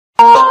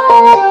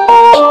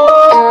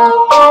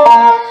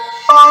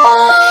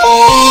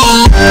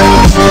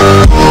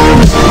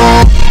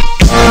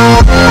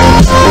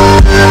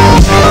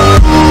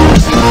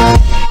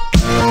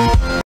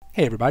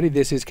everybody,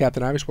 this is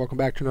Captain Irish. Welcome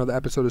back to another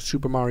episode of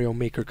Super Mario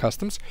Maker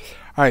Customs.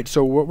 Alright,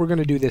 so what we're going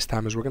to do this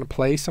time is we're going to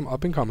play some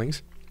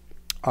up-and-comings.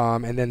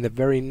 And then the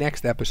very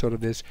next episode of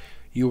this,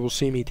 you will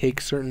see me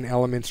take certain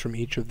elements from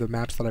each of the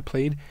maps that I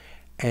played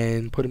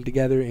and put them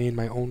together in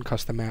my own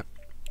custom map.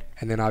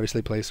 And then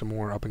obviously play some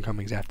more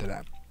up-and-comings after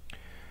that.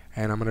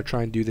 And I'm going to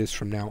try and do this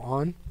from now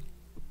on.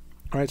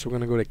 Alright, so we're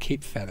going to go to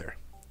Cape Feather.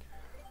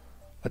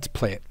 Let's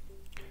play it.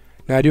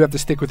 Now I do have to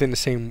stick within the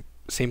same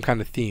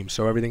kind of theme,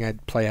 so everything I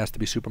play has to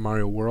be Super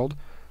Mario World.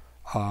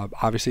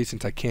 Obviously,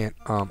 since I can't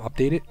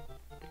update it,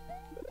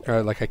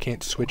 or like I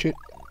can't switch it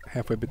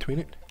halfway between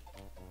it.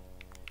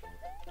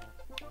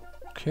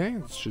 Okay,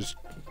 let's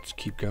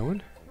keep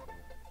going.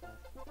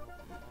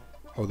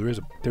 Oh, there is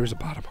a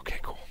bottom. Okay,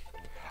 cool.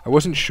 I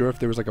wasn't sure if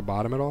there was like a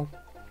bottom at all.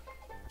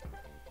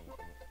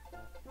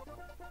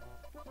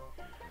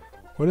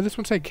 What did this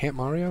one say? Camp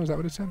Mario? Is that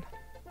what it said?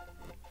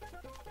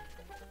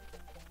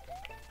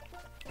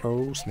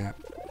 Oh snap.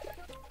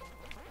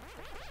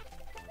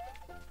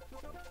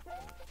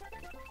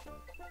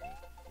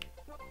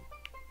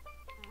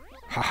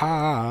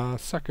 Haha,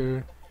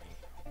 sucker.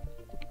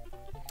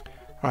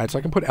 Alright, so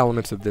I can put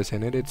elements of this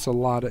in it. It's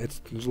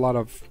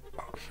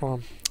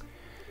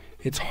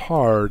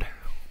hard.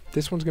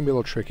 This one's gonna be a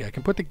little tricky. I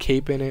can put the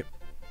cape in it.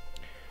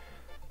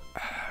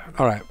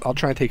 Alright, I'll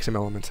try and take some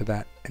elements of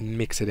that and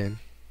mix it in.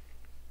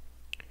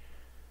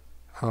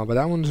 But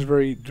that one's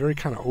very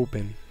kind of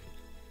open.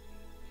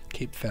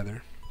 Cape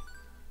Feather.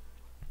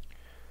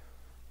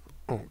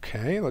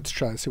 Okay, let's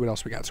try and see what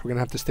else we got. So we're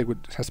gonna have to stick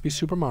with, it has to be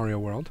Super Mario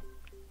World.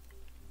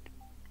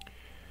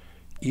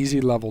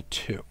 Easy level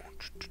 2.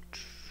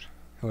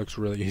 That looks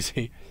really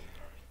easy.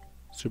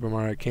 Super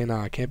Mario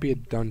can't be a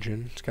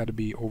dungeon. It's got to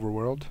be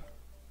overworld.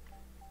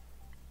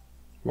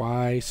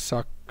 Why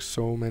suck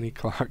so many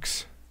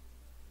clocks?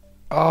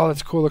 Oh,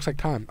 that's cool. Looks like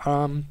time.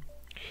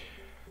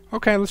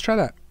 Okay, let's try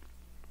that.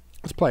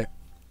 Let's play it.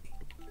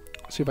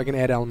 See if I can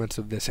add elements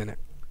of this in it.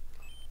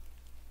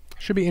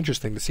 Should be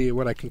interesting to see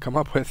what I can come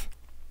up with.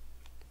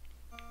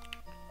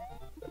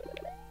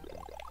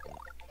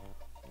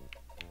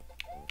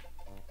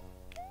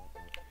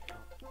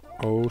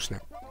 Oh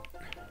snap.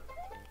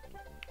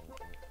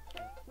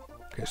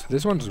 Okay, so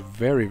this one's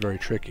very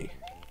tricky.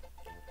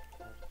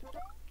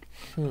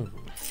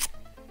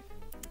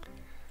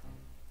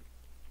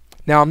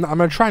 Now I'm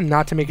gonna try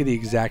not to make it the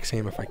exact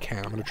same if I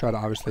can. I'm gonna try to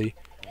obviously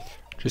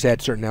just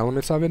add certain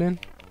elements of it in.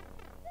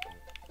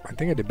 I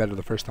think I did better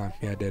the first time.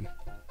 Yeah, I did.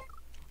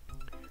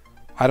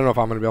 I don't know if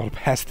I'm gonna be able to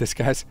pass this,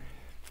 guys.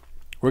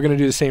 We're gonna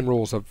do the same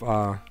rules of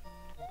 5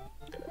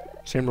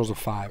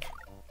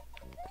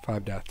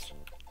 deaths.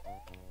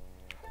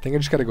 I think I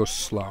just gotta go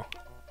slow.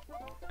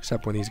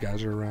 Except when these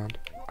guys are around.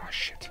 Oh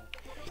shit.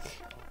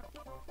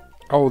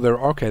 Oh, there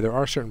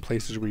are certain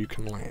places where you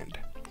can land.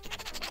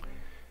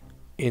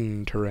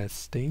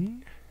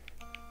 Interesting.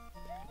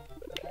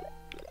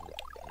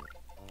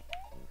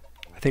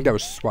 I think that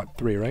was what,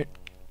 3, right?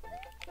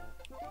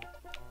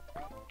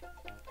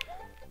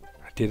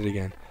 I did it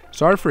again.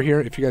 Sorry for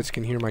if you guys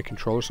can hear my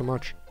controller so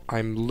much.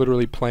 I'm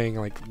literally playing,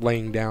 like,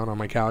 laying down on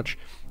my couch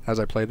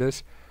as I play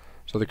this.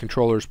 So the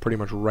controller is pretty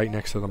much right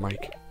next to the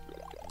mic.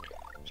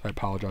 So I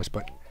apologize,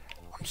 but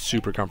I'm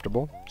super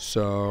comfortable.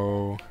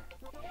 So,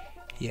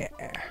 yeah.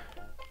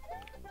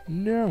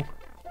 No.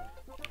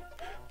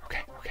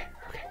 Okay.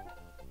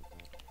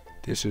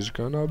 This is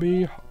gonna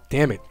be...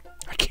 Damn it.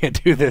 I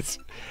can't do this.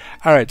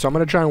 Alright, so I'm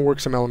gonna try and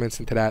work some elements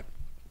into that.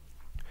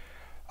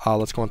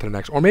 Let's go on to the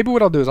next. Or maybe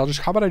what I'll do is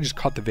how about I just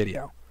cut the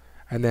video?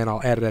 And then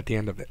I'll add it at the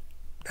end of it.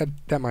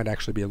 That might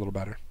actually be a little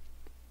better.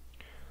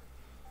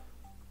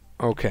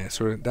 Okay,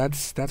 so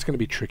that's going to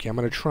be tricky. I'm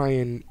going to try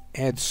and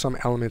add some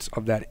elements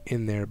of that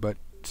in there, but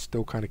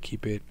still kind of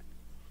keep it,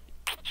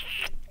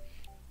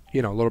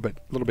 you know, a little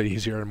bit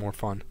easier and more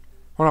fun.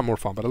 Well, not more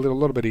fun, but a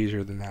little bit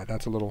easier than that.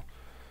 That's a little,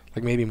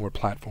 like maybe more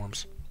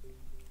platforms.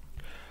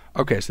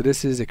 Okay, so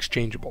this is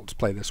Exchangeable. Let's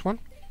play this one.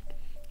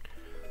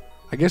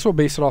 I guess we'll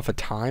base it off of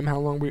time. How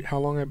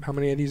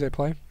many of these I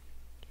play.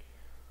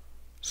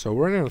 So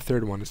we're in the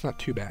third one. It's not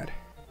too bad.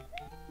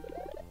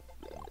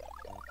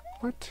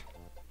 What?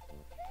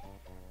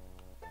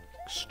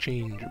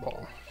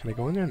 Exchangeable. Can I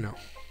go in there? No.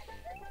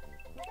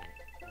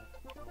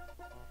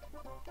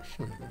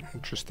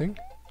 Interesting.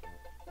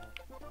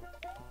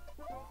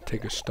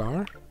 Take a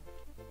star.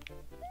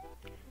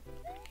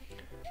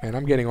 Man,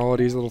 I'm getting all of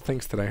these little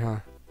things today, huh?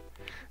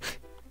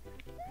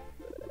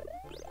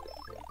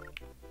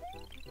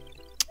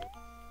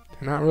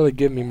 They're not really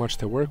giving me much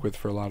to work with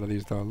for a lot of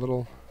these, though.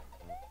 Little...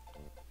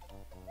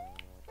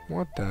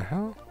 What the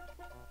hell?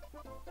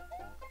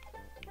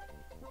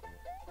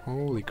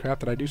 Holy crap,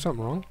 did I do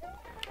something wrong?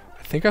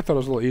 I think I thought it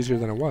was a little easier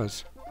than it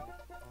was.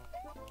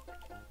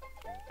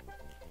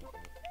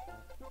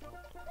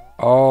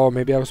 Oh,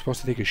 maybe I was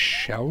supposed to take a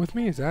shell with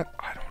me? Is that?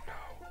 I don't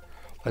know.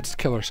 Let's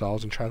kill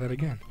ourselves and try that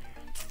again.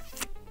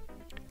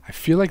 I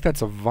feel like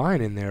that's a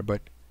vine in there,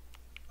 but...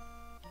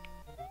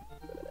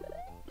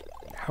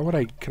 How would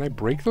I... Can I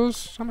break those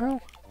somehow?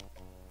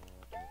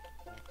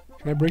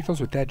 Can I break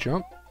those with that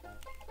jump?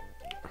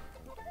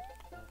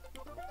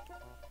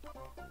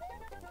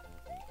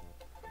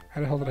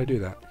 How the hell did I do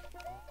that?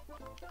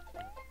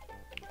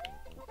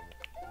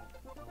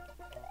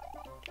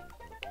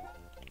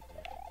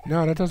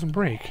 No, that doesn't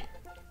break.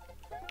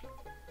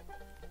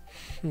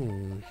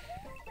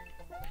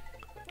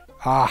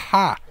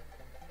 Aha!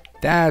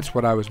 That's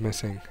what I was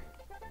missing.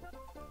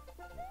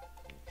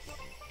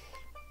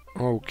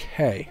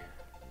 Okay.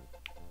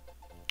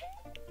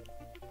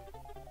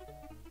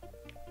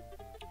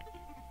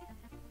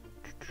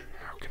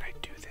 How can I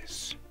do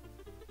this?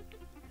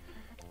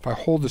 If I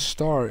hold the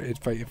star,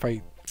 if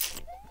I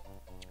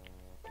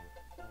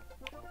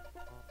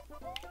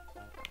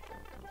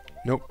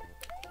nope.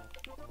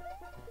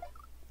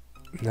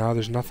 No,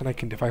 there's nothing I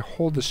can do. If I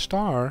hold the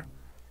star,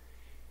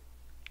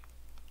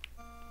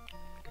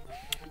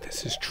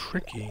 this is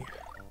tricky.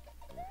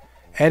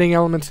 Adding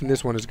elements in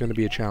this one is going to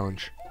be a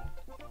challenge.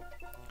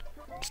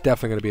 It's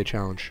definitely going to be a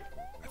challenge.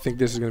 I think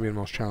this is going to be the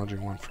most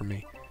challenging one for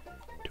me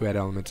to add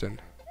elements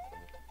in.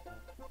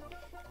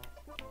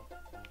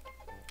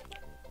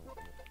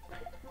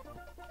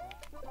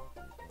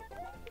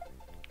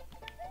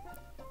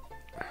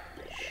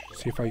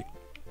 See if I...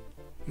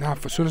 No,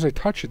 as soon as I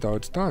touch it, though,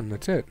 it's done.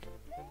 That's it.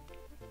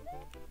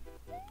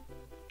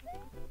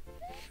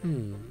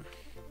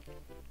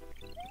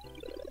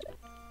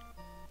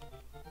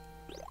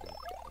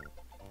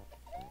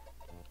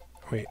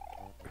 Wait.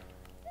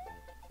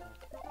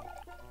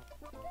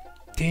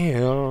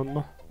 Damn.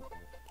 Oh,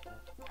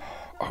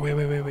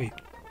 wait.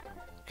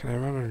 Can I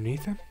run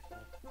underneath him?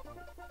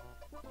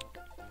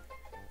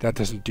 That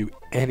doesn't do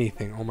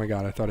anything. Oh my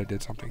god, I thought it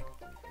did something.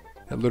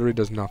 That literally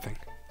does nothing.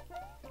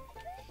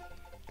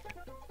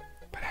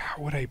 But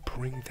how would I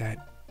bring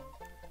that...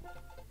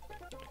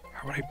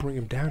 How would I bring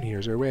him down here?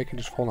 Is there a way I can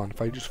just fall on?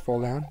 If I just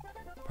fall down?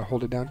 If I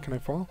hold it down, can I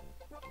fall?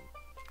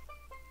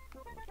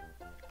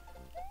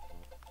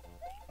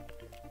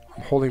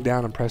 I'm holding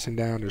down, I'm pressing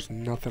down. There's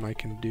nothing I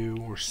can do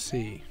or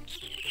see.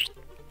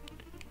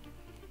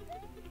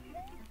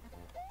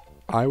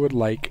 I would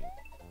like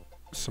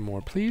some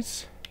more,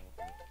 please.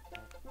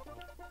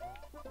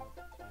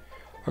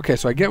 Okay,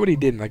 so I get what he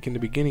did. Like, in the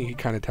beginning, he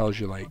kind of tells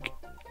you, like,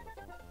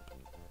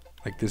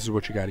 this is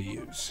what you got to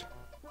use.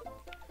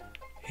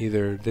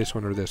 Either this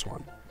one or this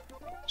one.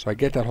 So I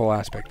get that whole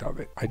aspect of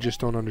it. I just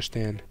don't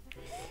understand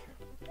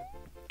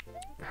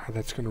how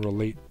that's going to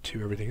relate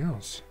to everything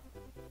else.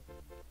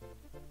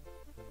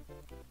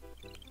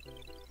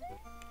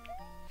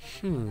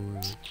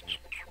 And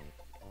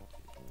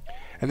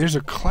there's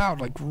a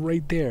cloud, like,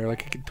 right there.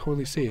 Like, I can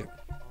totally see it.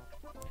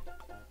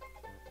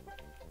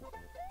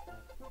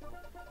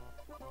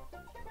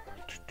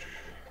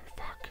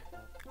 Fuck.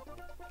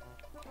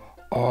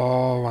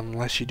 Oh,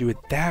 unless you do it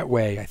that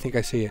way. I think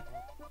I see it.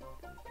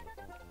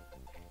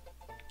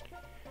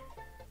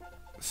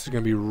 This is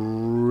going to be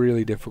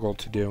really difficult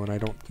to do, and I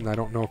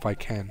don't know if I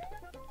can.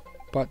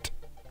 But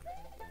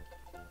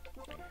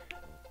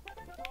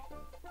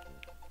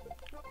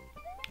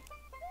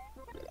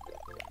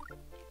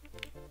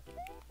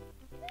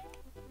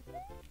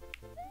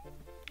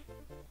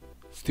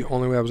it's the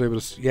only way I was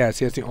able to yeah,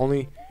 see, it's the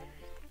only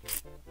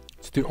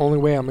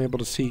way I'm able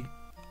to see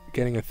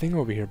getting a thing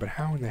over here, but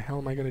how in the hell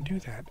am I going to do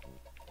that?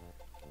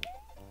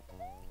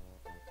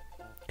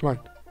 Come on.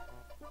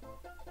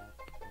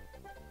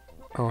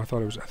 Oh, I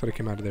thought it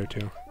came out of there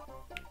too.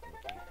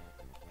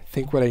 I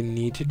think what I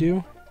need to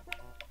do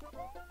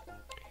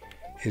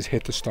is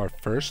hit the star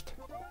first.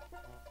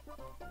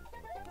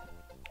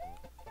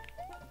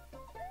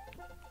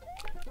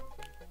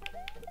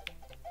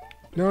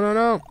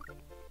 No.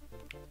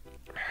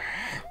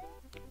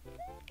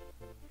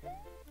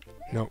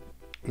 Nope.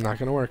 Not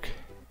gonna work.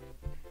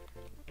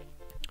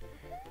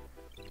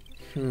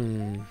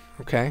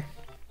 Okay.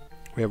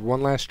 We have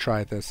one last try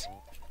at this.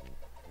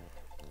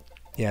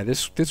 Yeah,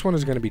 this one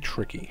is going to be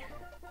tricky.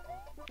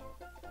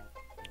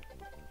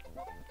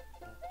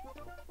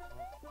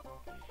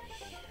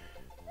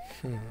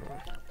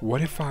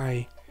 What if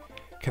I...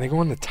 Can I go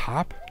on the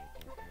top?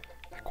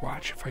 Like,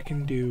 watch, if I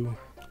can do...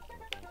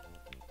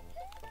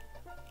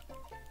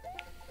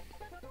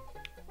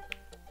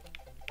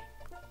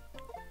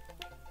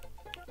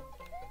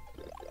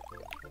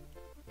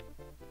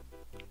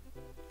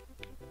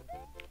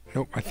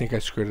 Nope, I think I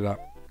screwed it up.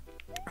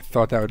 I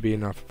thought that would be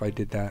enough if I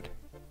did that.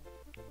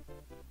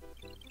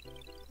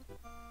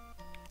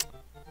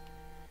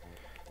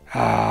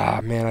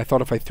 Ah, man, I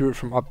thought if I threw it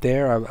from up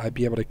there, I'd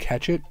be able to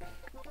catch it.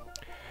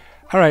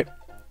 Alright,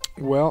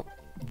 well,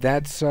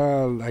 that's,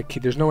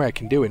 there's no way I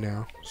can do it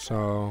now,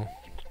 so...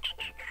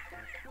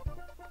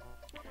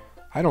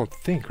 I don't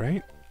think,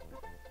 right?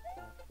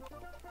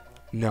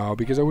 No,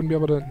 because I wouldn't be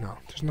able to, no,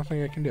 there's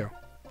nothing I can do.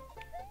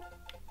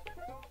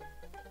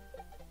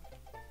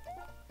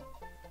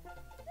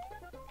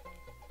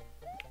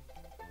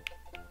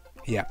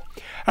 Yeah.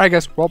 Alright,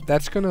 guys, well,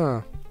 that's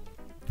gonna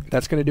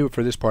do it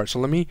for this part, so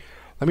let me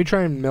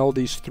try and meld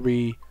these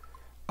three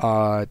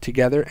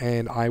together,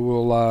 and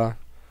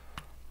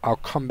I'll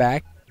come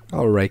back.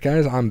 Alright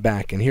guys, I'm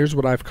back, and here's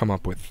what I've come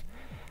up with.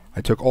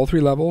 I took all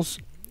three levels,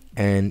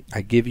 and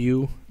I give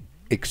you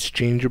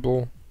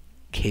Exchangeable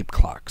Cape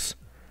Clocks.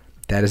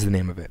 That is the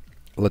name of it.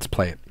 Let's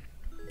play it.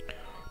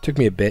 Took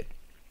me a bit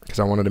because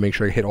I wanted to make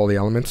sure I hit all the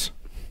elements.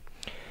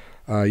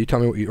 You tell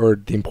me what or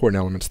the important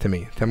elements to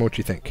me. Tell me what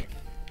you think.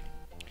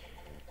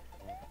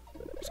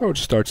 So it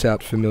starts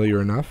out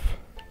familiar enough.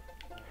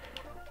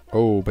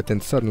 Oh, but then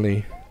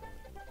suddenly...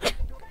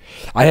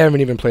 I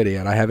haven't even played it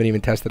yet. I haven't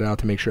even tested it out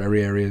to make sure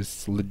every area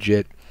is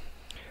legit.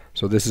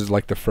 So this is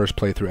like the first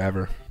playthrough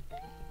ever.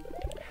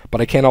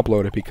 But I can't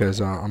upload it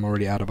because I'm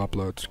already out of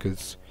uploads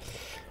because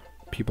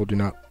people do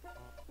not...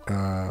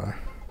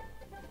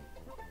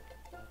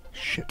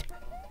 shit.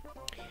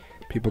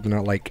 People do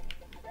not like...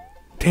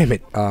 Damn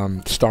it,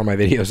 star my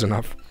videos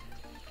enough.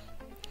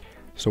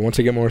 So once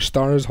I get more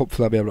stars,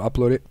 hopefully I'll be able to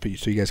upload it for you,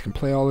 so you guys can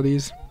play all of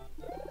these.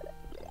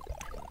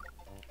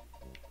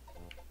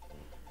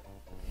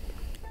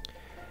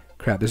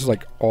 Crap, this is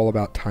like all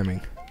about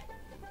timing.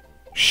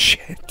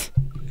 Shit.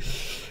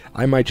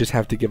 I might just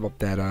have to give up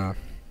that,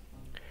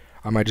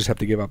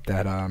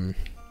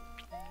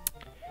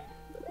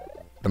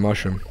 the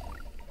mushroom.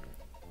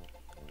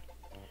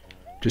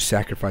 Just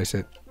sacrifice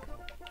it.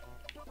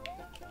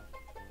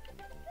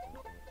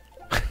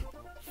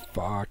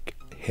 Fuck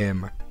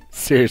him.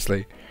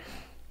 Seriously.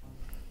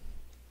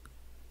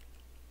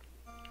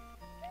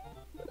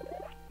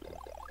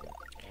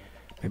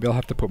 Maybe I'll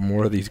have to put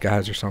more of these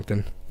guys or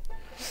something.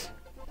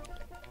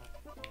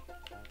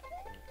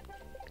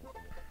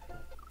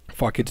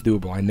 Fuck, it's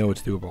doable. I know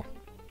it's doable.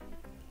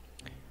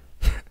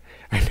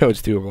 I know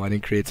it's doable. I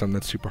didn't create something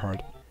that's super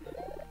hard.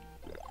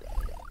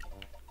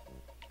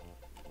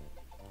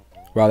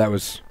 Wow, that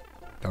was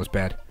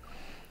bad.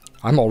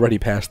 I'm already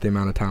past the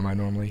amount of time I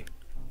normally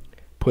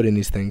put in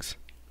these things.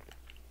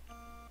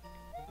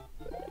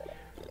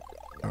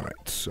 Alright,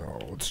 so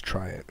let's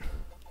try it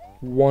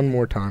one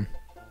more time.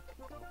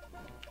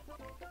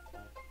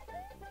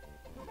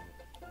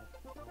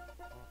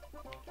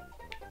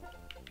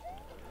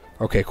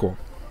 Okay, cool.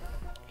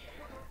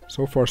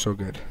 So far, so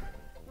good.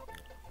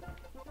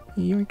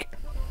 Yoink.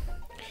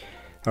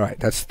 Alright,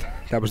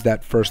 that was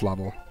that first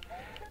level.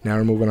 Now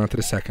we're moving on to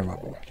the second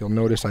level. You'll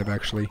notice I've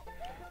actually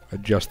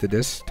adjusted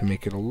this to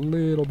make it a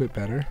little bit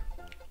better.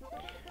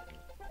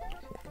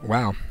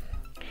 Wow.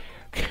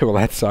 Okay, well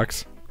that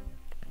sucks.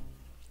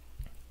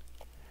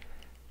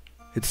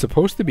 It's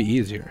supposed to be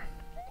easier.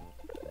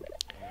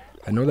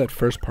 I know that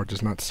first part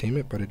does not seem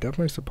it, but it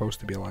definitely is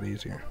supposed to be a lot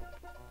easier.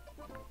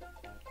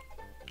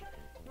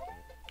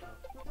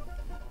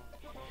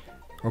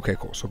 Okay,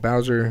 cool. So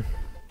Bowser,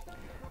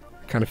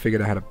 I kind of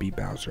figured out how to beat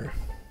Bowser.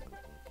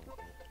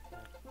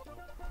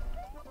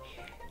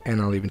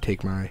 And I'll even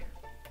take my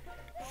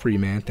free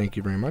man, thank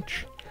you very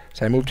much.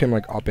 So I moved him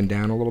like up and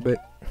down a little bit.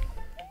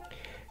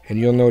 And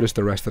you'll notice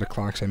the rest of the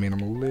clocks, I made them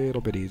a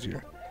little bit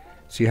easier.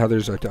 See how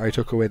there's I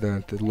took away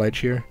the ledge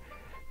here?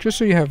 Just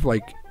so you have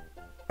like,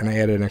 and I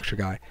added an extra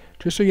guy.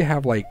 Just so you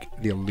have like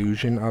the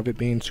illusion of it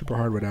being super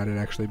hard without it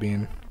actually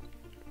being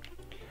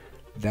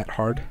that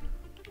hard.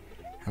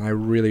 And I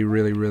really,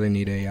 really, really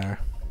need a,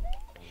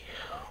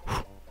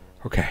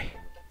 okay.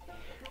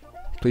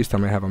 Please tell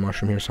me I have a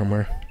mushroom here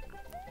somewhere.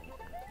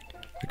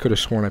 I could have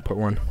sworn I put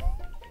one.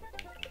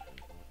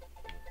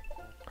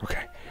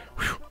 Okay.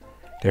 Whew.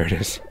 There it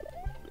is.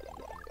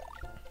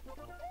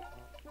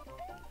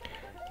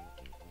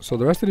 So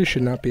the rest of these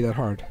should not be that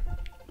hard.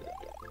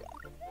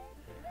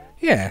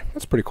 Yeah,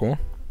 that's pretty cool.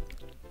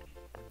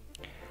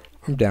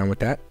 I'm down with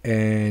that.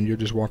 And you'll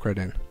just walk right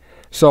in.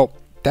 So,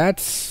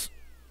 that's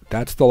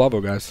the level,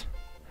 guys.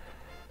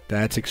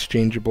 That's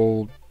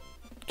Exchangeable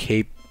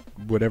Cape,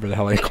 whatever the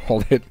hell I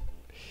called it.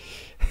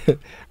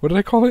 What did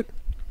I call it?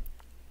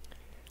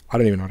 I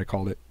don't even know what I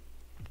called it.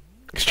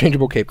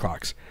 Exchangeable Cape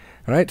Clocks.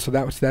 Alright, so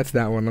that's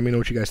that one. Let me know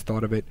what you guys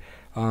thought of it.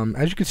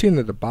 As you can see in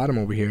the bottom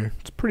over here,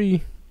 it's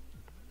pretty...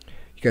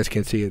 You guys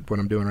can't see it what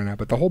I'm doing right now,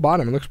 but the whole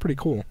bottom, it looks pretty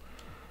cool.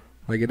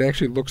 Like, it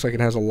actually looks like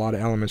it has a lot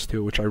of elements to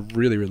it, which I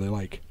really, really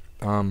like.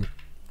 But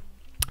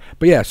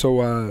yeah, so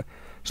let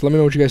me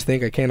know what you guys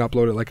think. I can't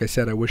upload it, like I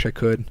said. I wish I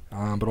could,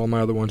 but all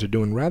my other ones are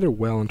doing rather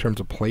well in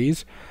terms of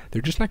plays.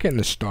 They're just not getting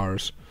the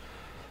stars.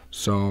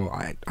 So,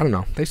 I don't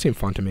know. They seem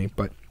fun to me,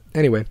 but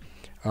anyway,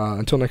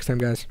 until next time,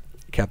 guys,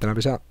 Captain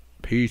Obvious out.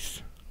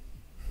 Peace.